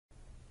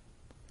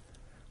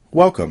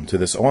Welcome to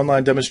this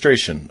online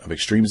demonstration of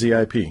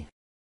ExtremeZ-IP.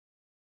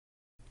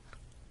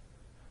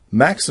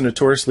 Macs are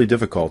notoriously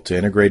difficult to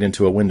integrate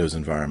into a Windows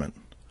environment.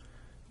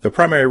 The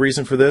primary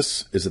reason for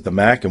this is that the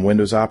Mac and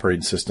Windows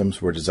operating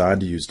systems were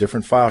designed to use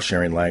different file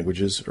sharing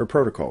languages or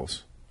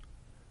protocols.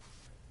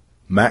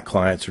 Mac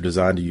clients are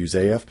designed to use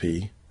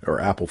AFP,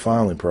 or Apple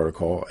Filing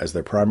Protocol, as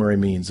their primary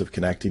means of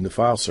connecting to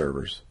file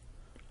servers.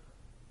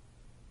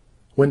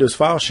 Windows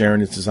file sharing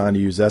is designed to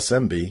use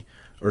SMB,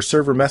 or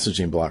Server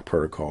Messaging Block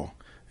Protocol,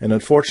 and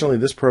unfortunately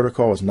this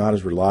protocol is not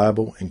as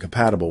reliable and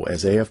compatible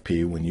as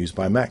AFP when used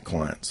by Mac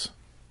clients.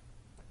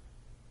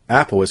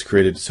 Apple has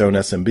created its own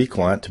SMB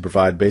client to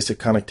provide basic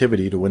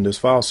connectivity to Windows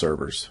file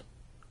servers.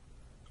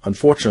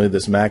 Unfortunately,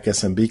 this Mac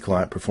SMB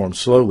client performs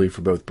slowly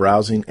for both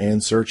browsing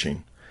and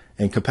searching,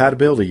 and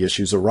compatibility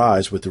issues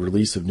arise with the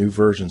release of new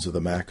versions of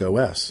the Mac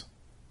OS.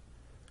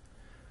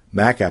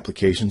 Mac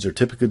applications are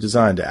typically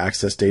designed to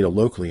access data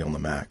locally on the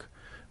Mac.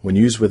 When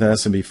used with an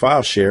SMB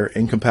file share,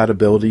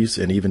 incompatibilities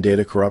and even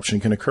data corruption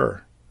can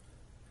occur.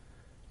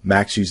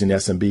 Macs using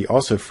SMB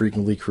also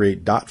frequently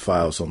create .dot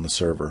files on the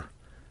server.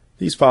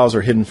 These files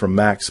are hidden from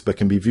Macs but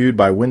can be viewed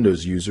by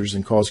Windows users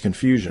and cause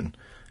confusion,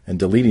 and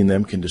deleting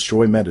them can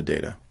destroy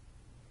metadata.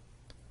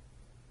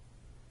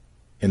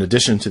 In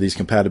addition to these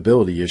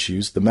compatibility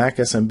issues, the Mac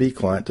SMB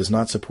client does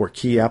not support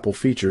key Apple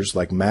features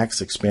like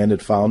Mac's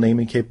expanded file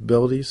naming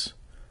capabilities,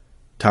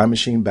 Time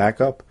Machine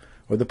backup,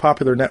 or the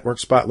popular Network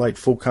Spotlight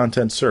full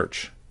content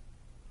search.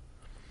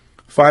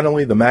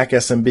 Finally, the Mac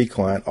SMB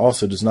client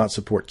also does not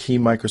support key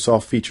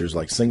Microsoft features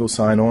like single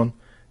sign-on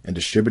and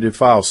distributed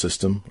file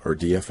system, or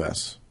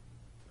DFS.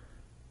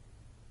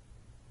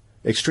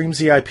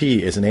 ExtremeZ-IP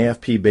is an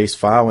AFP-based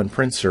file and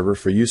print server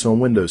for use on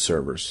Windows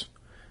servers.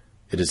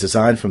 It is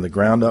designed from the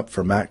ground up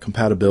for Mac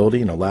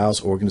compatibility and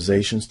allows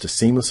organizations to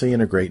seamlessly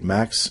integrate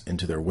Macs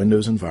into their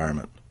Windows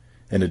environment.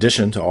 In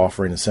addition to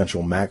offering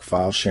essential Mac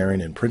file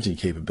sharing and printing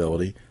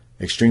capability,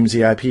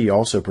 ExtremeZ-IP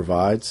also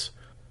provides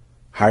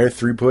higher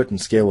throughput and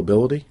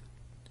scalability,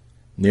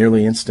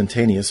 nearly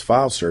instantaneous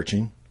file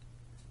searching,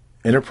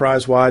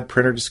 enterprise-wide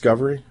printer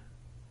discovery,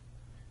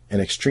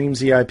 and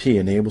ExtremeZ-IP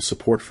enables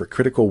support for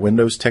critical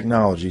Windows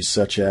technologies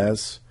such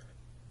as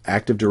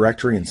Active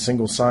Directory and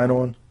single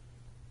sign-on,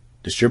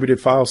 distributed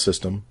file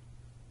system,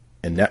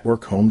 and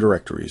network home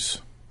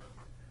directories.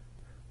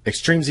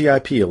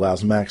 ExtremeZ-IP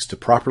allows Macs to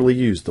properly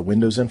use the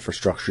Windows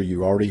infrastructure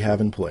you already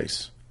have in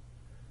place.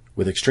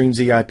 With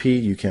ExtremeZ-IP,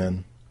 you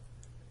can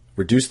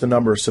reduce the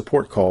number of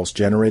support calls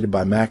generated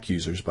by Mac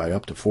users by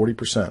up to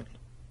 40%,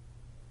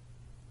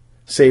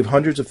 save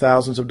hundreds of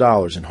thousands of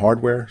dollars in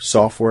hardware,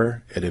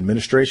 software, and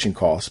administration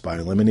costs by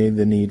eliminating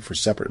the need for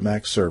separate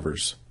Mac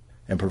servers,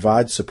 and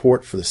provide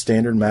support for the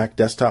standard Mac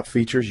desktop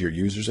features your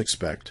users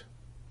expect.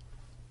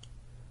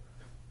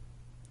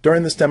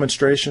 During this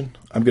demonstration,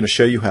 I'm going to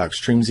show you how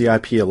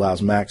ExtremeZ-IP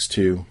allows Macs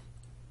to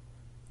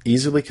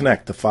easily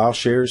connect to file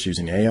shares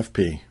using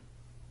AFP,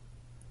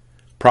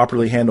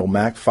 properly handle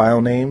Mac file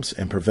names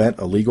and prevent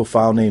illegal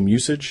file name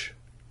usage,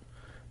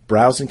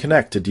 browse and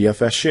connect to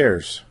DFS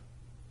shares,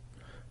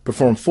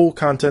 perform full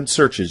content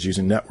searches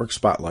using Network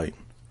Spotlight,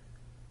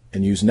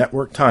 and use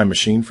Network Time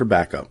Machine for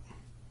backup.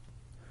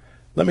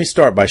 Let me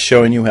start by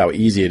showing you how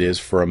easy it is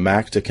for a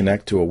Mac to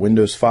connect to a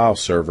Windows file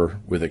server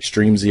with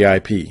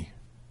ExtremeZ-IP.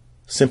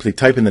 Simply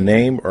type in the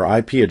name or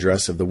IP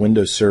address of the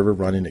Windows server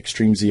running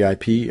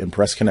ExtremeZ-IP and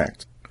press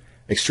Connect.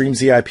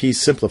 ExtremeZ-IP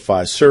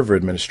simplifies server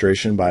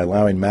administration by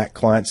allowing Mac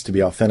clients to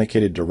be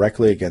authenticated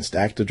directly against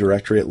Active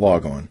Directory at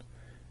logon.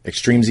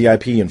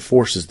 ExtremeZ-IP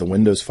enforces the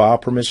Windows file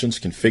permissions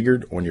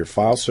configured on your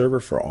file server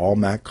for all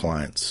Mac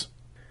clients.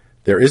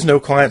 There is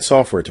no client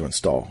software to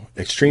install.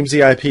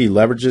 ExtremeZ-IP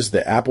leverages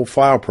the Apple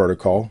File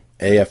Protocol,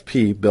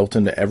 AFP, built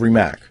into every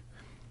Mac.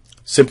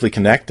 Simply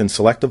connect and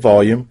select a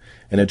volume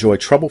and enjoy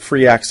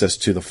trouble-free access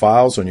to the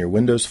files on your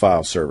Windows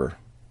file server.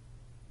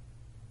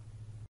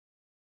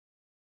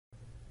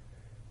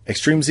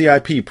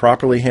 ExtremeZ-IP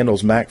properly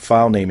handles Mac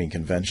file naming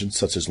conventions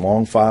such as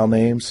long file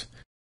names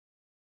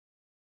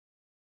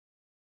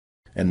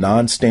and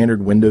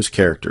non-standard Windows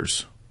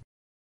characters.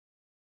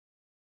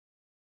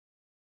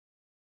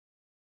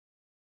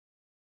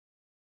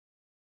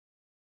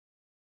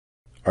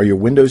 Are your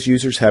Windows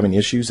users having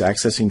issues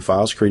accessing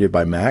files created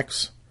by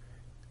Macs?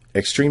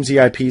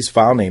 ExtremeZ-IP's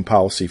file name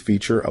policy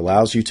feature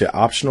allows you to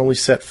optionally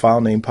set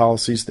file name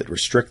policies that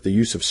restrict the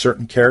use of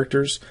certain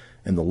characters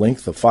and the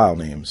length of file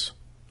names.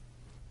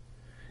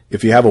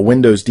 If you have a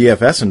Windows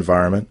DFS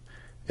environment,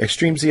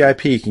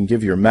 ExtremeZ-IP can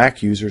give your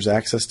Mac users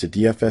access to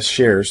DFS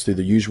shares through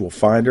the usual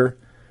Finder,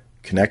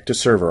 Connect to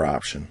Server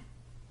option.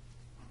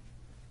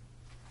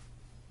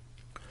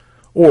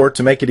 Or,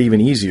 to make it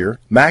even easier,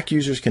 Mac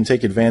users can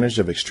take advantage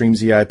of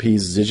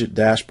ExtremeZ-IP's Zidget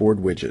dashboard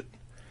widget.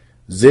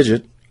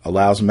 Zidget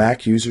allows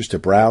Mac users to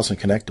browse and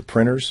connect to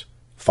printers,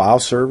 file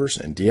servers,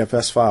 and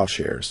DFS file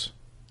shares.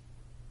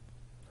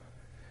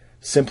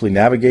 Simply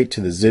navigate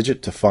to the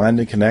Zidget to find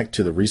and connect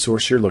to the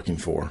resource you're looking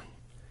for.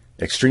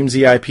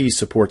 ExtremeZ-IP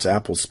supports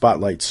Apple's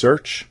Spotlight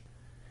search.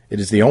 It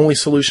is the only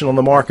solution on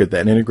the market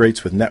that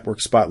integrates with Network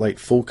Spotlight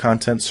full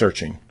content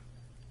searching.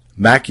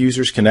 Mac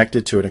users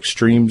connected to an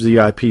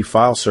ExtremeZ-IP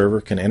file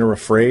server can enter a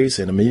phrase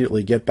and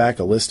immediately get back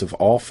a list of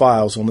all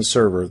files on the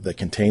server that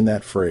contain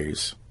that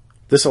phrase.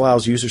 This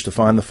allows users to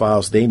find the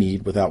files they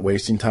need without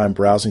wasting time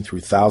browsing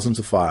through thousands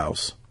of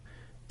files.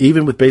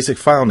 Even with basic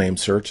file name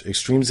search,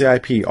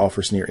 ExtremeZ-IP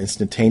offers near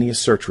instantaneous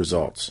search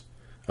results,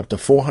 up to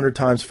 400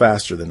 times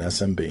faster than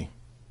SMB.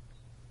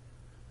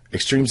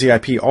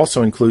 ExtremeZ-IP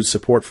also includes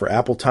support for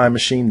Apple Time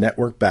Machine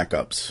network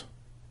backups.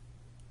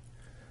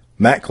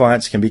 Mac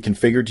clients can be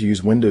configured to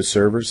use Windows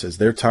servers as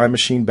their Time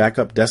Machine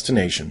backup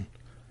destination.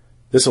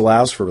 This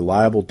allows for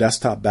reliable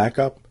desktop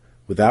backup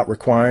without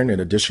requiring an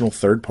additional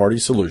third-party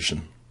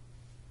solution.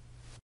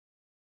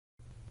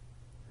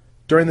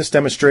 During this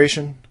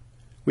demonstration,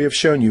 we have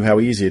shown you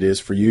how easy it is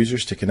for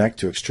users to connect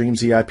to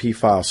ExtremeZ-IP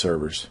file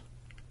servers.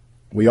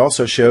 We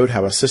also showed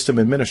how a system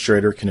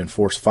administrator can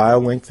enforce file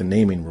length and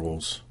naming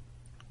rules.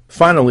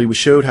 Finally, we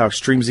showed how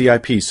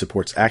ExtremeZ-IP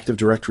supports Active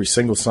Directory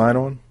single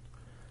sign-on,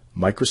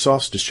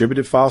 Microsoft's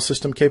distributed file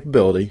system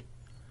capability,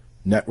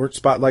 Network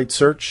Spotlight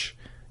search,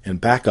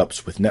 and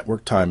backups with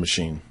Network Time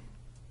Machine.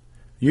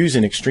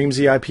 Using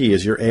ExtremeZ-IP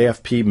as your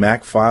AFP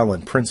Mac file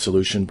and print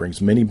solution brings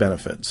many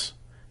benefits,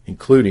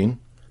 including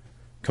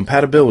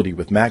compatibility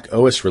with Mac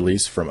OS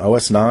release from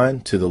OS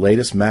 9 to the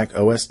latest Mac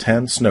OS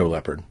 10 Snow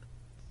Leopard,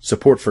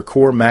 support for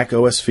core Mac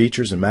OS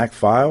features and Mac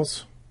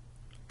files,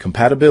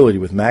 compatibility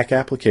with Mac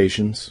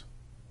applications,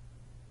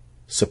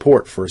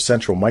 support for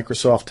essential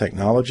Microsoft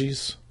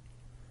technologies,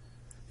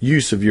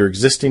 use of your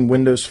existing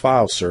Windows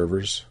file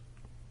servers,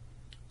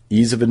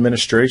 ease of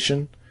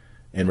administration,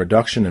 and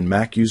reduction in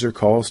Mac user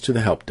calls to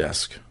the help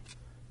desk.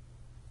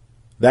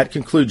 That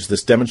concludes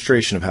this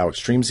demonstration of how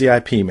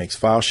ExtremeZ-IP makes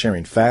file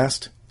sharing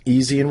fast,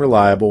 easy, and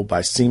reliable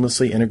by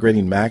seamlessly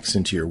integrating Macs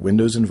into your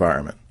Windows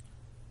environment.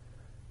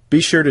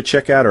 Be sure to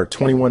check out our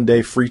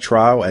 21-day free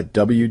trial at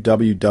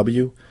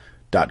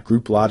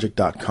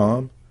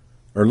www.grouplogic.com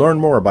or learn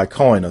more by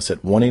calling us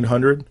at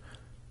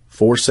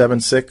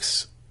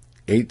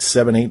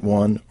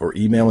 1-800-476-8781 or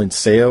emailing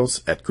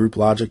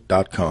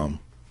sales@grouplogic.com.